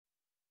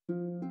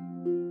Blitz,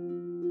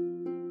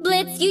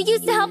 you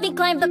used to help me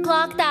climb the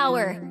clock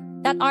tower.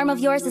 That arm of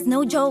yours is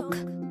no joke.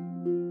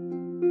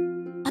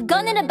 A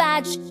gun and a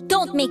badge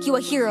don't make you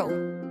a hero.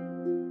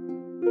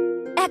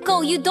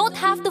 Echo, you don't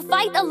have to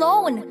fight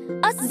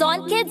alone. Us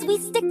Zon kids, we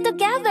stick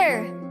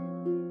together.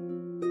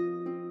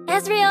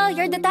 Ezreal,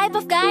 you're the type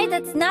of guy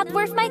that's not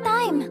worth my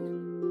time.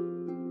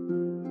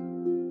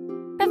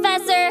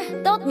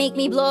 Professor, don't make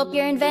me blow up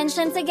your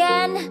inventions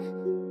again.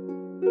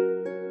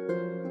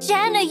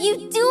 Janna,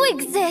 you do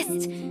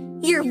exist!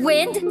 Your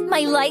wind, my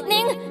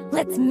lightning,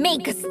 let's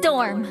make a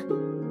storm.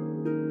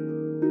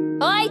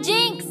 Oi,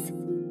 Jinx!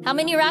 How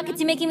many rockets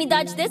you making me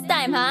dodge this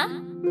time, huh?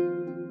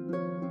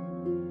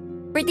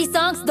 Pretty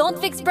songs don't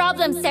fix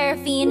problems,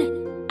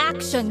 Seraphine.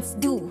 Actions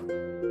do.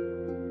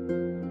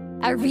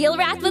 A real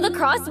rat with a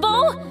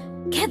crossbow?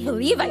 Can't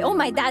believe I owe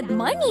my dad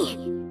money.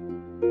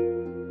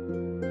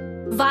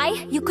 Vi,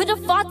 you could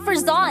have fought for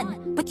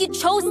Zon, but you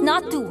chose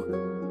not to.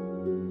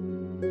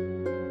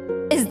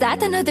 Is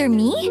that another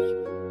me?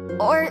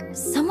 Or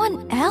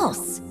someone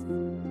else?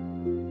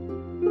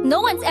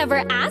 No one's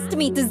ever asked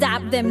me to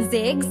zap them,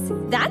 Ziggs.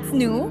 That's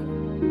new.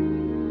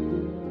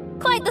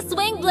 Quite the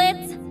swing,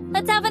 Blitz.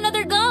 Let's have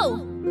another go.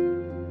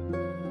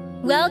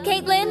 Well,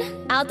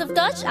 Caitlyn, out of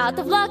touch, out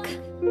of luck.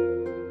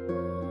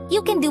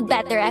 You can do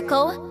better,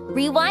 Echo.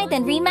 Rewind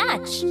and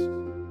rematch.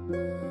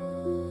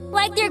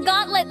 Like your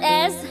gauntlet,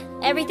 Ez.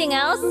 Everything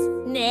else?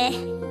 Meh.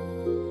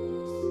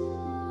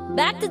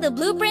 Back to the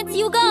blueprints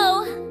you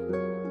go.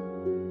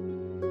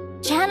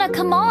 Janna,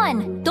 come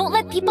on! Don't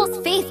let people's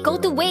faith go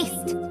to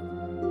waste!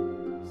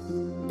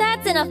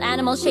 That's enough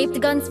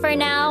animal-shaped guns for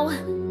now.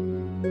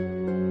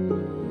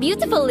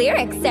 Beautiful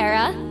lyrics,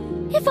 Sarah.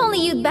 If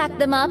only you'd back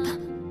them up.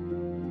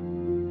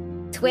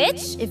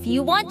 Twitch, if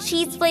you want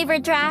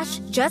cheese-flavored trash,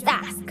 just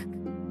ask.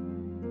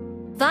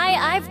 Vi,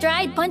 I've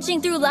tried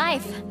punching through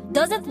life.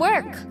 Doesn't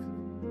work.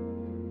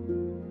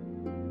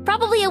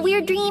 Probably a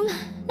weird dream.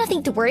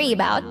 Nothing to worry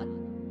about.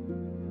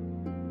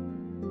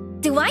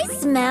 Do I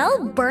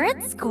smell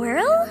burnt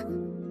squirrel?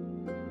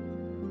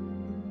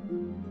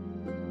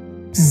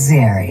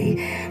 Zeri,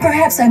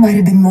 perhaps I might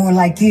have been more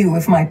like you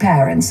if my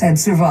parents had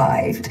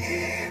survived.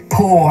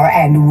 Poor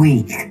and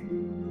weak.